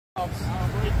Hey,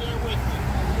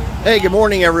 good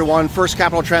morning everyone. First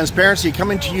Capital Transparency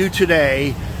coming to you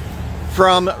today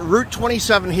from Route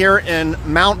 27 here in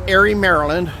Mount Airy,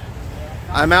 Maryland.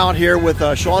 I'm out here with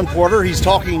Sean Porter. He's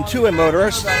talking to a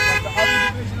motorist.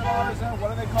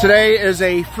 Today is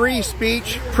a free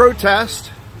speech protest.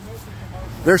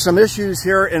 There's some issues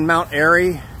here in Mount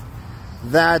Airy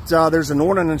that there's an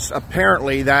ordinance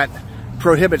apparently that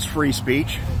prohibits free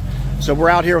speech. So we're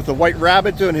out here with the White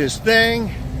Rabbit doing his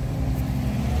thing.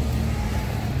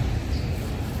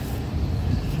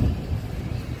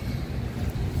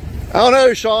 I don't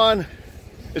know, Sean.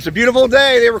 It's a beautiful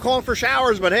day. They were calling for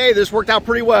showers, but hey, this worked out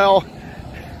pretty well.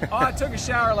 Oh, I took a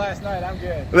shower last night. I'm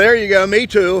good. There you go. Me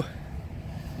too.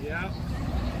 Yeah.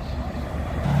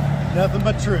 Nothing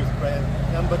but truth, Brad.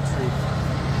 Nothing but truth.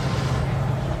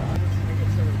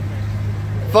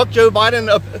 Fuck Joe Biden.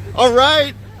 All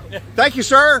right. Thank you,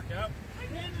 sir. Yep.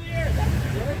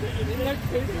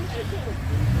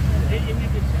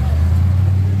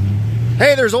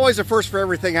 Hey, there's always a first for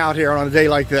everything out here on a day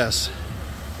like this.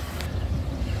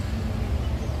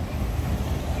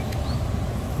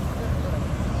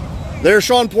 There's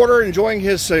Sean Porter enjoying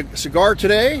his cigar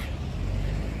today.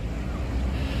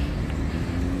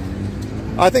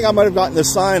 I think I might have gotten the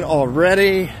sign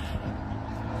already.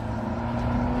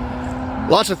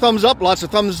 Lots of thumbs up, lots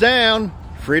of thumbs down.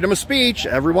 Freedom of speech,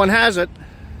 everyone has it.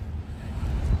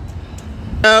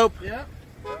 Nope. Yep.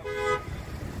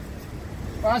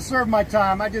 Well, I served my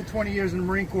time. I did 20 years in the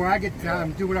Marine Corps. I get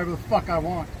time to do whatever the fuck I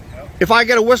want. If I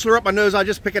get a whistler up my nose, I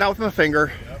just pick it out with my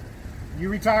finger. Yep. You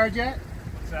retired yet?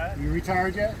 What's that? You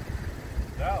retired yet?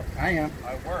 No. I am.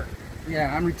 I work.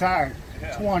 Yeah, I'm retired.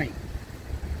 Yeah. 20.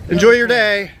 Enjoy your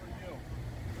day.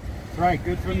 Right,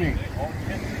 good for me.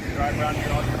 Drive around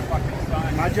here all your fucking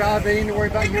signs. My job ain't to worry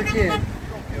about your kid.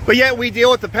 But yet we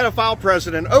deal with the pedophile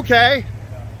president. Okay.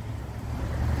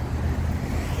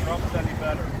 Trump's any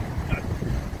better.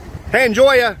 Hey,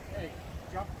 enjoy ya. Hey,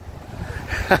 jump.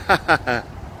 I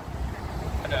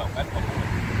know.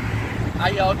 I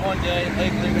yelled one day, hey,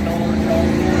 leaving over,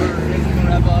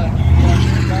 whatever.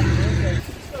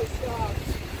 So stop.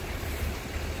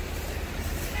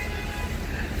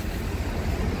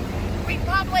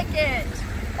 Republicans.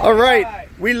 All right.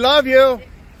 We love you.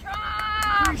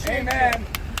 Trump. Amen.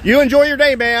 You enjoy your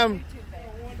day, ma'am.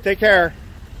 Take care.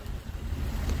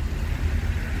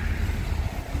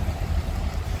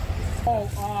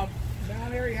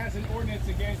 Mount Airy has an ordinance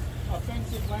against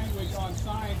offensive language on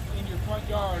signs in your front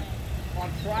yard on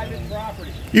private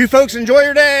property. You folks enjoy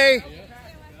your day.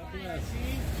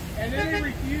 And then they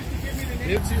refuse to give me the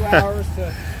name. 2 hours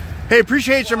to... Hey,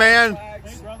 appreciate you, man. Hey,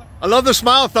 brother. I love the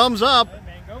smile. Thumbs up. Hey,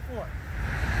 man, go for it.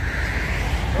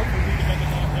 Hopefully we can make a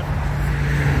damn difference.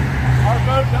 Our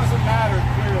vote doesn't matter,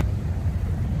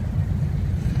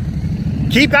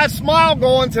 clearly. Keep that smile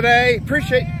going today.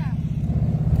 Appreciate.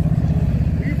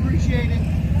 We appreciate it.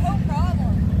 No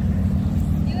problem.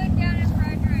 You look down at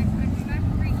Frederick, but you guys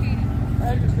appreciate it.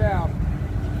 Head us down.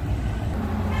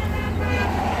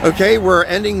 Okay, we're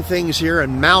ending things here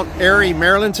in Mount Airy,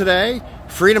 Maryland today.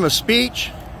 Freedom of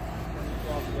speech.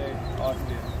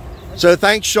 So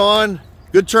thanks, Sean.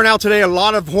 Good turnout today. A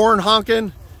lot of horn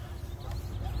honking.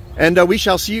 And we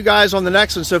shall see you guys on the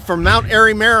next one. So from Mount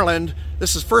Airy, Maryland,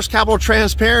 this is First Capital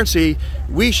Transparency.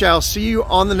 We shall see you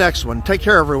on the next one. Take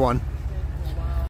care, everyone.